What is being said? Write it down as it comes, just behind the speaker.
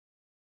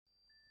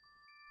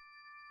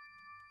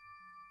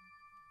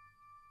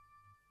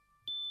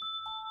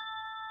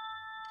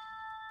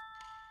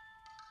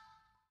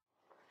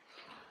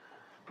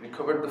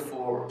covered the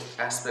 4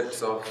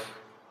 aspects of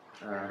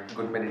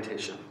good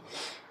meditation,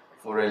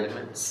 4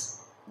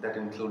 elements that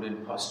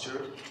included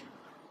posture,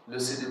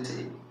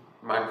 lucidity,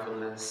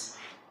 mindfulness,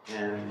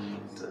 and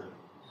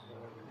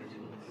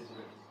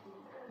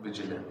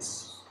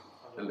vigilance,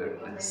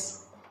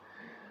 alertness.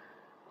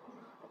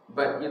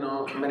 But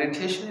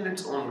meditation in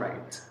its own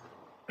right,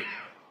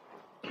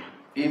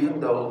 even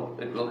though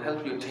it will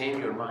help you tame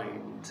your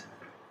mind,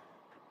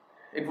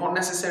 it won't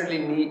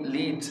necessarily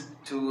lead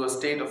to a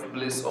state of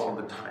bliss all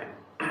the time.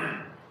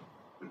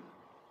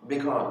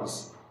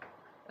 Because,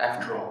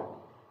 after all,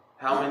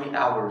 how many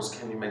hours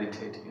can you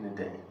meditate in a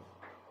day?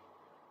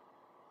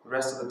 The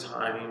rest of the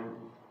time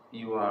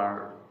you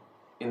are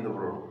in the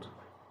world,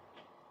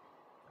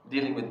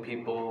 dealing with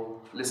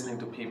people, listening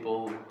to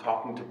people,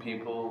 talking to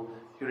people,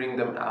 hearing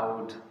them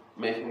out,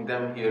 making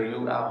them hear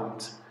you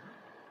out.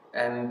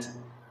 And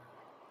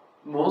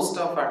most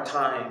of our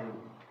time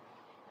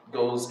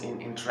goes in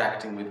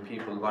interacting with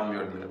people one way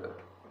or the other.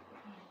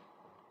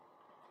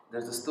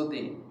 There's a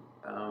stuti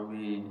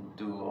we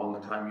do all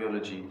the time,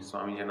 eulogy,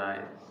 Swami and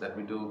I, that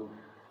we do.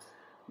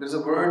 There's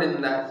a word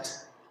in that,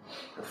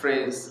 a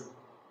phrase,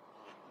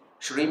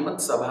 Shrimat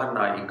Sabha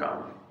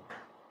Nayikam,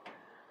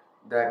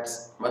 that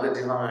Mother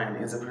Divine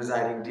is a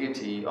presiding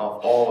deity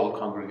of all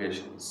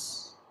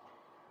congregations.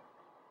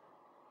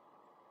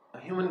 A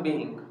human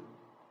being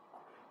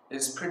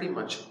is pretty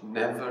much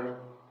never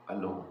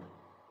alone.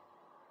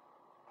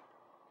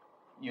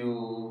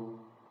 You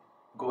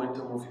go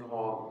into a movie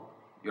hall,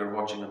 you're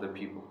watching other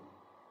people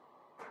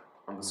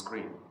on the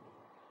screen.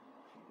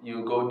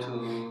 You go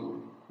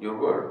to your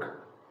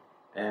work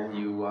and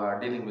you are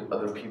dealing with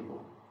other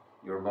people,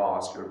 your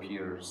boss, your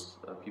peers,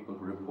 people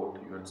who report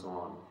to you and so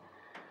on.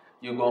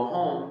 You go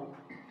home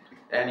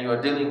and you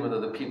are dealing with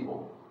other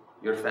people,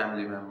 your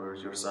family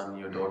members, your son,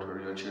 your daughter,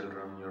 your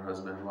children, your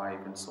husband, wife,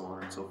 and so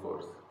on and so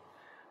forth.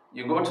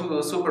 You go to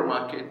a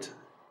supermarket,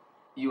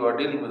 you are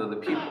dealing with other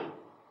people.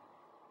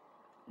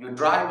 You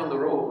drive on the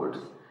road,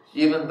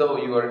 even though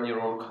you are in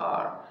your own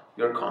car,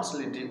 you're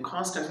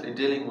constantly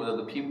dealing with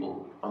other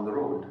people on the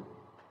road.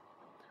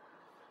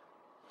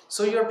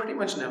 So you're pretty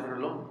much never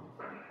alone.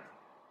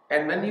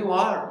 And when you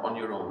are on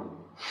your own,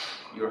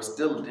 you're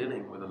still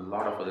dealing with a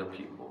lot of other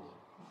people,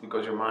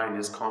 because your mind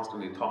is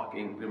constantly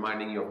talking,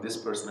 reminding you of this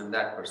person and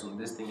that person,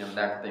 this thing and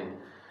that thing.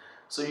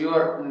 So you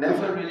are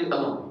never really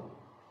alone.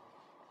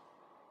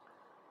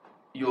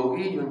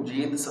 Yogi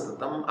yunjit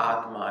satatam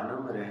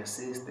atmanam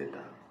rahse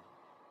sthita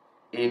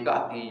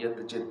ekaki yat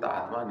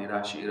chittatma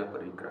nirashira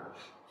parigraha.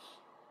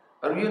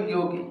 A real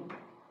yogi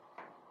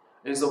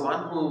is the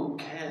one who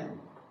can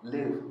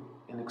live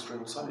in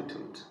extreme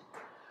solitude.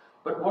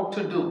 But what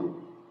to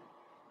do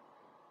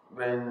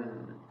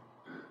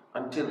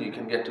until you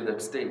can get to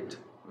that state,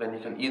 when you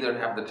can either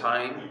have the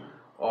time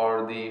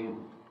or the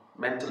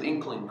mental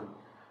inkling,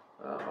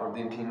 or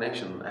the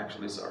inclination,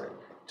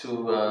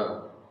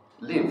 to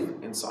live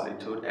in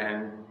solitude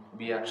and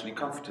be actually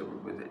comfortable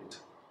with it.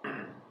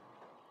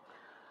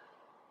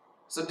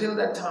 So till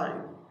that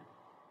time,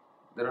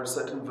 there are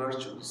certain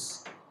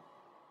virtues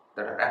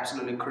that are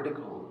absolutely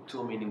critical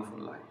to a meaningful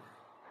life.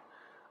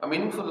 A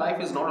meaningful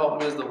life is not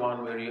always the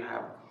one where you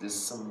have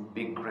some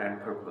big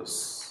grand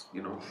purpose,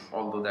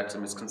 although that's a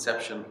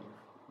misconception.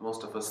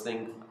 Most of us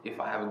think,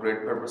 if I have a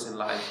great purpose in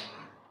life,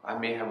 I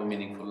may have a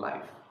meaningful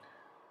life.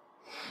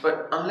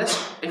 But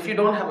if you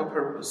don't have a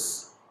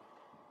purpose,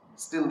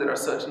 still there are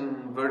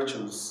certain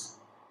virtues.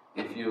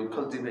 If you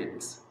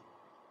cultivate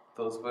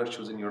those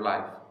virtues in your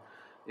life,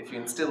 if you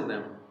instill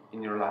them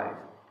in your life,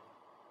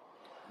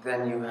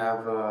 then you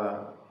have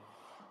a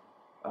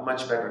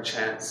much better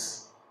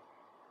chance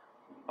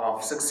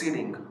of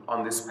succeeding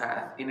on this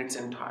path in its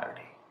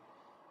entirety,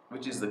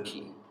 which is the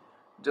key.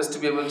 Just to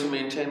be able to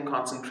maintain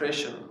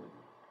concentration,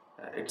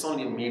 it's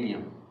only a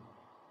medium.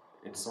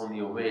 It's only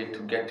a way to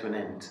get to an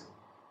end.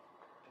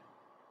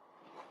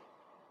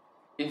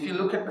 If you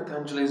look at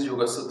Patanjali's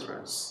Yoga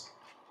Sutras,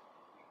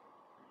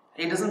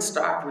 he doesn't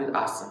start with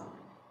asana.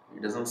 He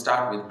doesn't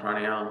start with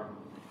pranayama.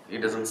 He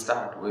doesn't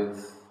start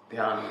with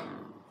dhyan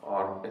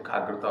or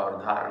ekagrata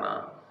or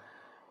dharana.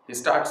 He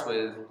starts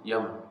with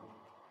yama.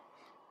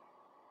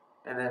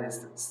 And then it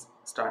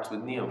starts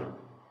with niyama.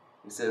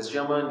 He says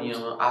yama,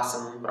 niyama,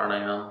 asana,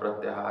 pranayama,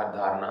 pratyahara,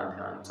 dharana,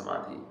 dhyan,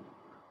 samadhi.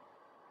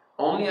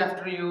 Only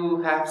after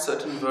you have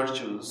certain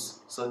virtues,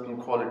 certain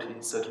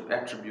qualities, certain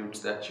attributes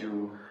that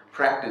you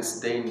practice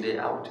day in, day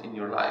out in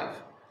your life,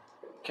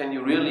 can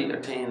you really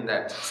attain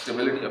that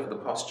stability of the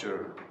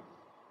posture.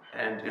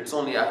 And it's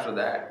only after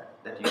that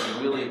you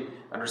can really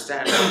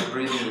understand what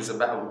breathing is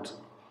about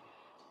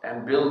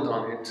and build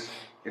on it.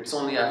 It's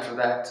only after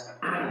that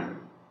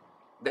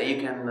that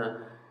you can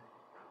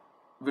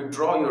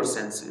withdraw your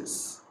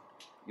senses.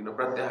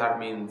 Pratyahar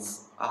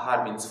means,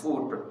 ahar means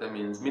food, pratyah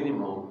means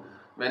minimal.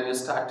 When you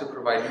start to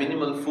provide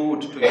minimal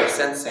food to your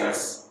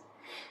senses,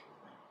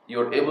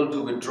 you're able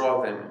to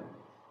withdraw them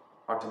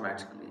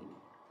automatically.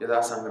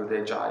 Yada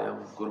sangrade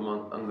chayam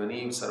kurman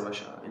angani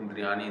sarvasha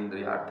indriyani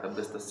indriyartha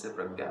bhistasya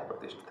pragya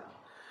pratishtha.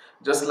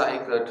 Just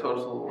like a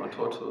turtle or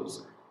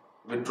tortoise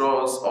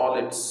withdraws all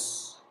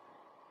its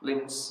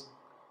lives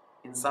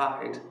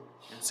inside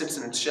and sits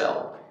in its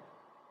shell.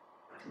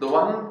 The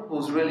one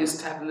who's really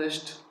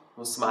established,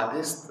 who's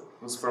smadhist,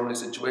 who's firmly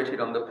situated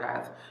on the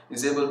path,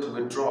 is able to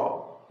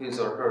withdraw his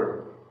or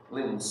her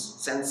limbs,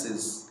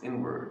 senses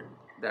inward.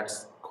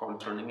 That's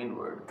called turning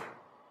inward.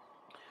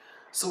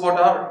 So what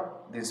are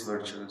these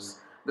virtues?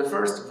 The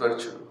first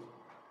virtue,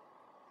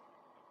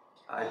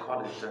 I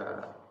call it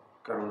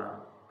karuna,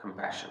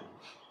 compassion.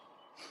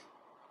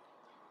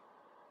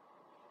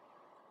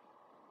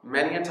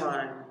 Many a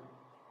time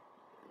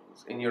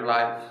in your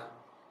life,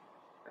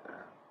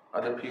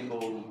 other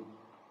people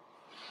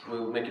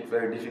will make it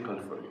very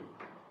difficult for you.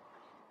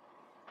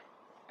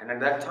 And at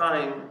that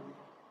time,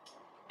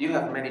 you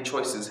have many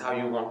choices how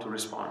you want to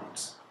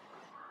respond.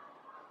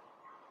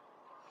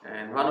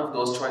 And one of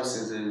those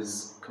choices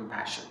is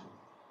compassion.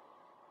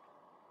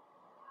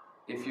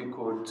 If you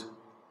could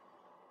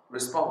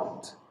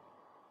respond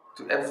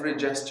to every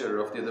gesture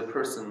of the other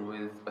person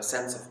with a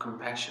sense of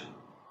compassion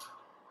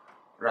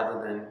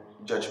rather than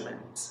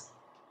judgment,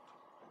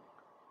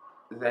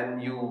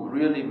 then you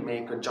really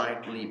make a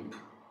giant leap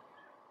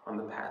on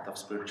the path of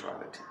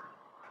spirituality.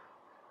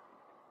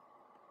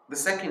 The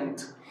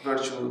second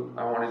virtue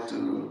I wanted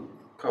to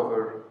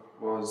cover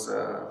was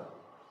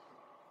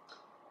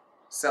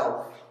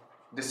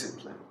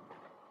self-discipline.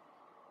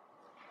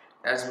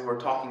 As we were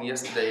talking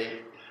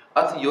yesterday,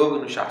 Ati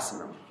Yoga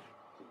Nushasanam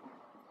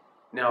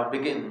now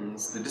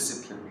begins the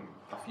discipline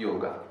of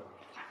yoga.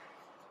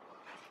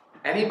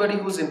 Anybody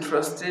who's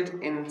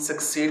interested in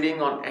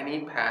succeeding on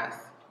any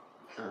path,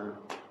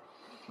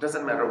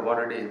 doesn't matter what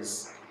it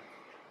is,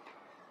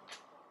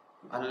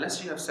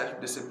 unless you have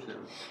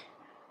self-discipline,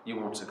 you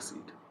won't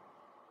succeed.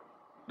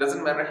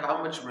 Doesn't matter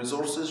how much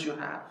resources you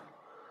have,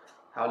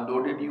 how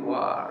loaded you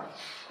are,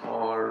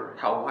 or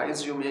how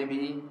wise you may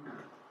be.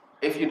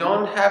 If you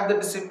don't have the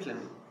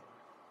discipline,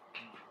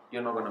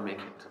 you're not going to make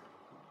it.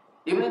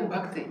 Even in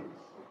bhakti,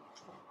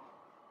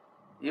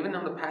 even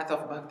on the path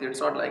of bhakti, it's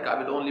not like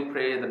I will only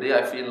pray the day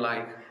I feel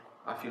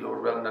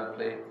overwhelmed and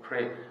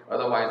pray,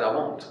 otherwise I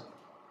won't.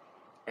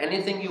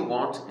 Anything you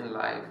want in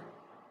life,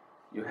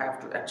 you have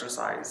to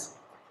exercise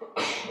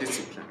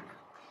discipline.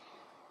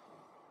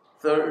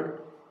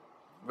 Third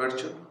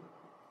virtue,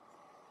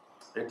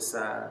 it's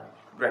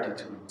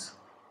gratitude.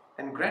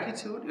 And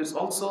gratitude is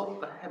also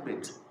a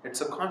habit.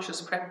 It's a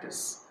conscious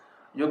practice.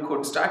 You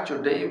could start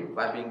your day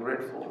by being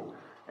grateful,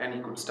 and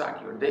you could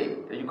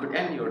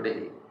end your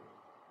day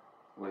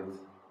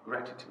with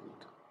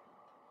gratitude.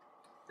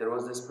 There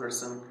was this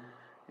person,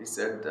 he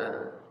said,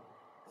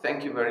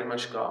 thank you very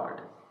much,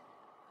 God,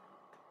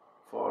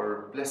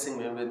 for blessing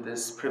me with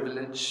this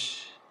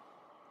privilege.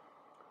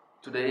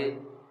 Today,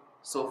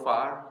 so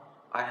far,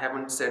 I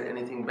haven't said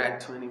anything bad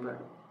to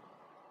anybody.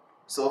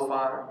 So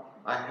far,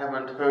 I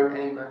haven't hurt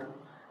anybody.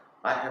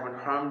 I haven't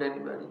harmed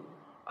anybody.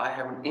 I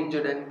haven't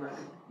injured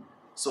anybody.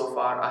 So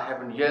far, I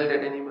haven't yelled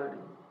at anybody.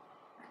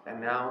 And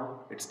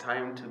now it's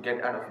time to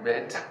get out of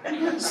bed.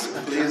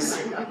 So please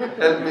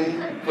help me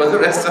for the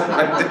rest of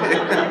my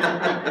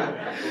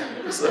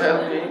day. So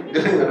help me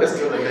during the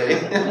rest of the day.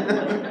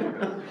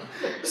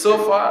 So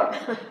far,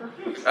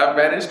 I've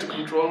managed to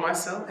control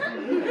myself,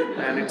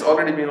 and it's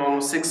already been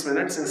almost 6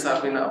 minutes since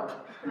I've been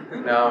up.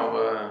 Now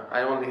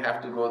I only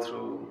have to go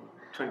through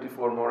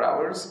 24 more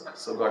hours,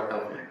 so God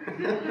help me.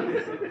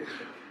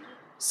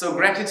 So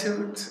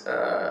gratitude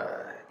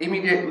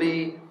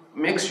immediately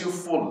makes you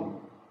full.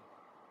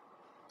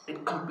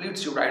 It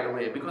completes you right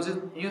away, because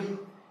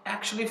you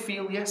actually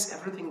feel, yes,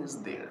 everything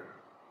is there.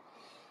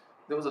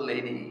 There was a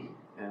lady,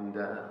 and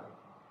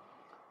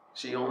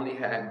she only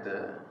had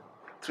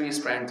 3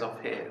 strands of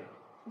hair.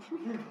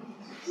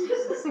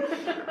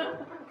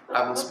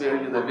 I will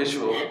spare you the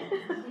visual.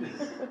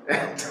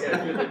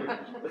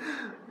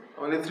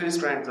 Only 3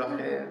 strands of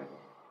hair.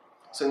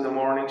 So in the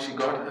morning she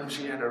got up,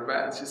 she had her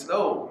bath. She said,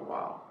 oh,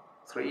 wow,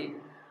 3?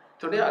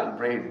 Today I'll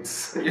braid,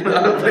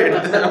 I'll braid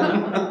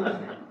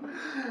them.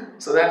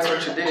 So that's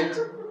what she did.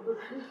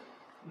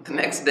 The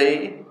next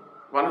day,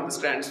 one of the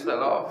strands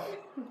fell off,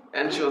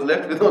 and she was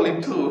left with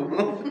only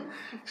 2.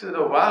 She said,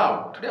 oh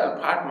wow, today I'll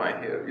part my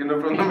hair,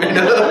 from the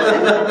middle.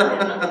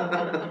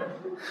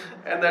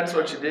 And that's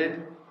what she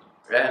did.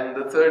 And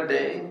the 3rd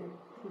day,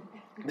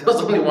 there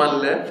was only 1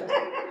 left.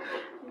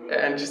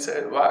 And she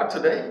said, wow,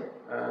 today,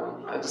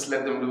 I'll just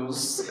let them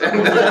loose.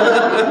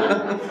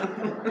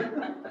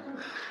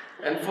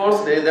 And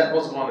 4th day, that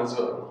was gone as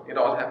well. It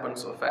all happened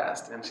so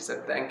fast. And she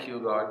said, thank you,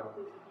 God.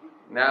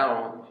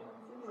 Now,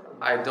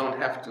 I don't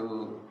have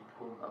to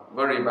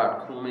worry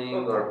about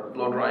combing or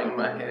blow drying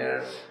my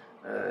hair.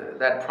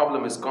 That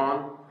problem is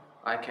gone.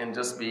 I can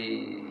just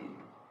be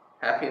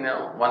happy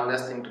now. One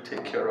less thing to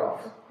take care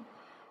of.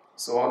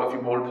 So all of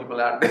you bold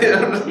people out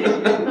there,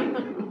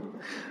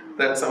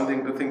 that's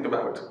something to think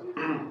about.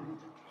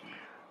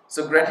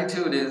 So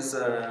gratitude is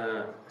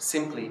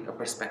simply a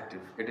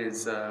perspective. It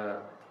is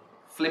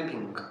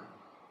flipping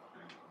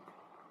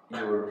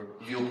your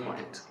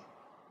viewpoint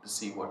to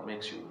see what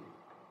makes you,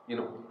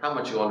 how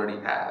much you already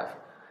have.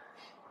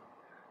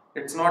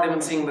 It's not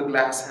even seeing the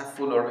glass half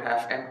full or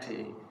half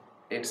empty.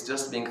 It's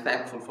just being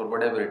thankful for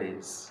whatever it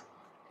is.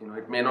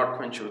 It may not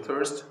quench your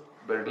thirst,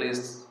 but at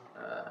least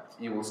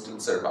you will still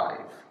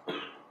survive.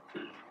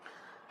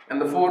 And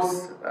the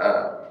fourth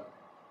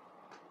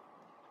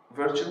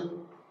virtue,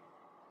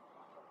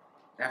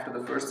 after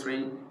the first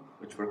three,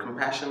 which were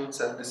compassion,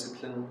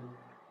 self-discipline,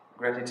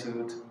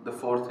 gratitude, the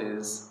fourth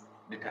is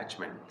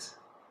detachment.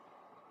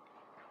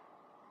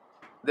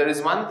 There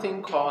is one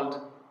thing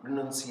called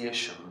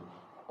renunciation,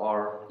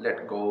 or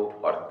let go,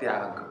 or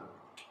tyag.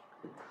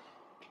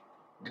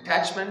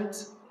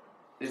 Detachment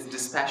is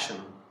dispassion,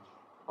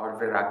 or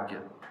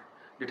vairagya.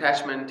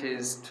 Detachment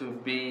is to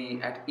be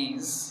at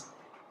ease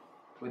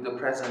with the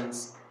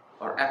presence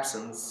or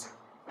absence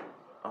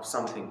of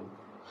something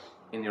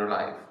in your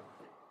life.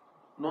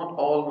 Not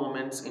all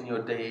moments in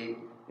your day,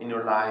 in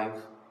your life,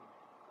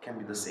 can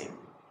be the same.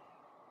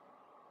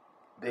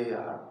 They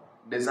are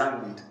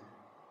designed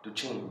to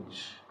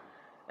change.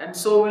 And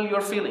so will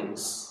your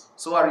feelings.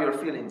 So are your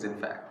feelings, in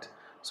fact.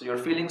 So your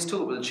feelings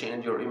too will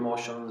change, your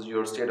emotions,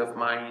 your state of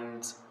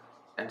mind,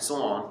 and so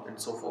on and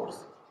so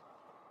forth.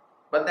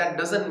 But that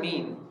doesn't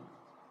mean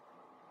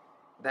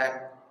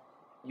that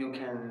you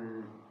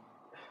can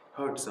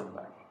hurt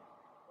somebody.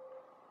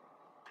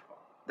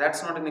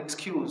 That's not an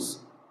excuse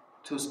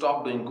to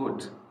stop doing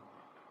good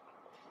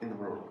in the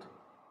world.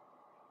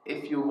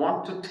 If you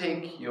want to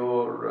take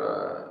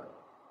your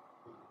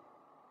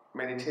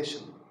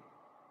meditation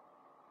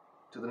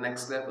to the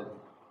next level,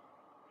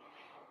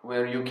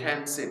 where you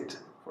can sit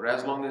for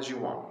as long as you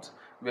want,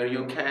 where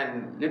you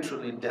can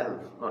literally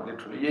delve, not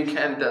literally, you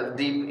can delve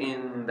deep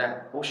in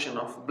that ocean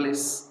of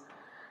bliss,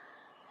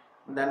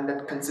 then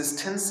that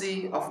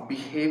consistency of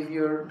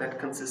behavior, that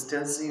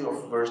consistency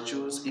of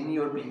virtues in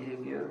your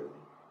behavior,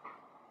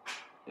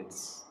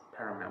 it's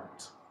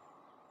paramount.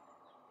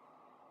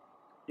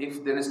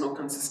 If there is no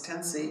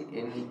consistency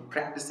in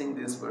practicing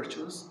these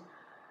virtues,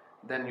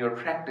 then your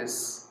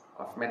practice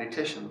of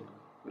meditation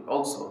will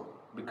also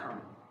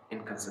become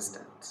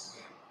inconsistent.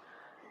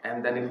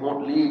 And then it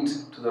won't lead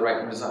to the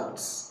right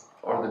results,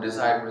 or the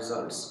desired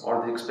results,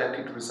 or the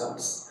expected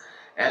results.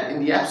 And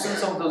in the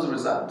absence of those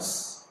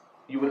results,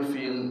 you will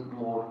feel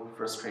more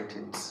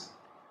frustrated.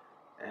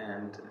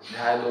 And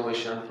dhyato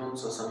vishantum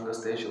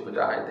sasangasteshu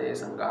vijayate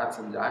sangat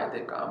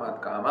sanjayate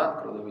kamat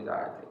kamat krodha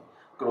vijayate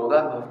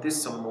krodhat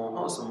bhaktis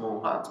sammoha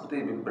sammohat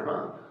smriti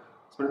vibhrama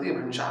smriti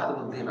bhranshad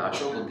buddhi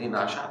nasho buddhi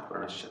nashat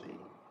pranashyati.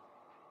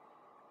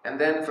 And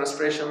then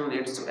frustration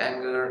leads to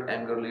anger,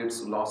 anger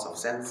leads to loss of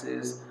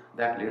senses,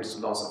 that leads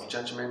to loss of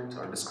judgment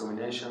or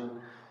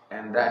discrimination,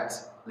 and that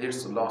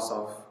leads to loss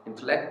of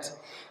intellect.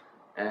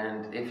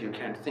 And if you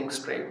can't think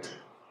straight,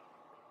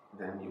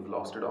 then you've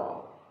lost it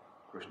all,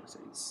 Krishna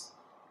says.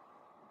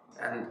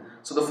 And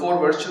so the four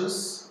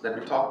virtues that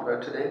we talked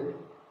about today: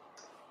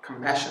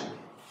 compassion,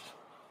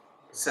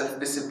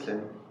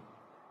 self-discipline,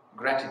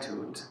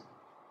 gratitude,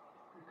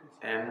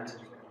 and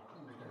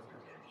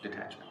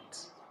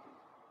detachment.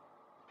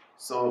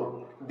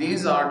 So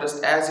these are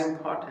just as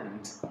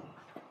important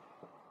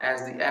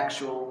as the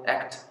actual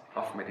act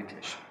of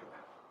meditation.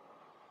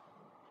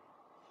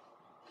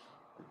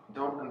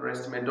 Don't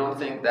underestimate, don't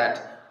think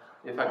that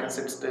if I can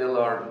sit still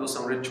or do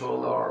some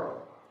ritual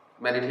or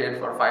meditate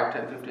for 5,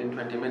 10, 15,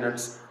 20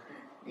 minutes,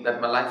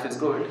 that my life is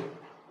good.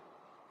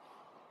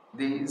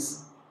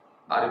 These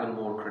are even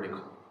more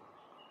critical.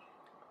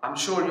 I'm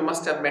sure you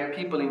must have met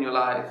people in your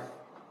life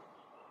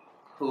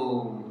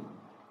who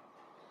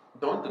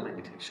don't do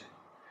meditation.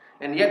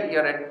 And yet they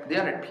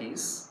are at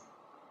peace,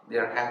 they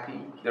are happy,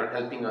 they are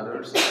helping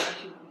others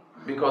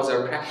because they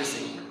are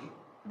practicing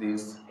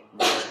these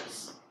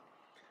virtues.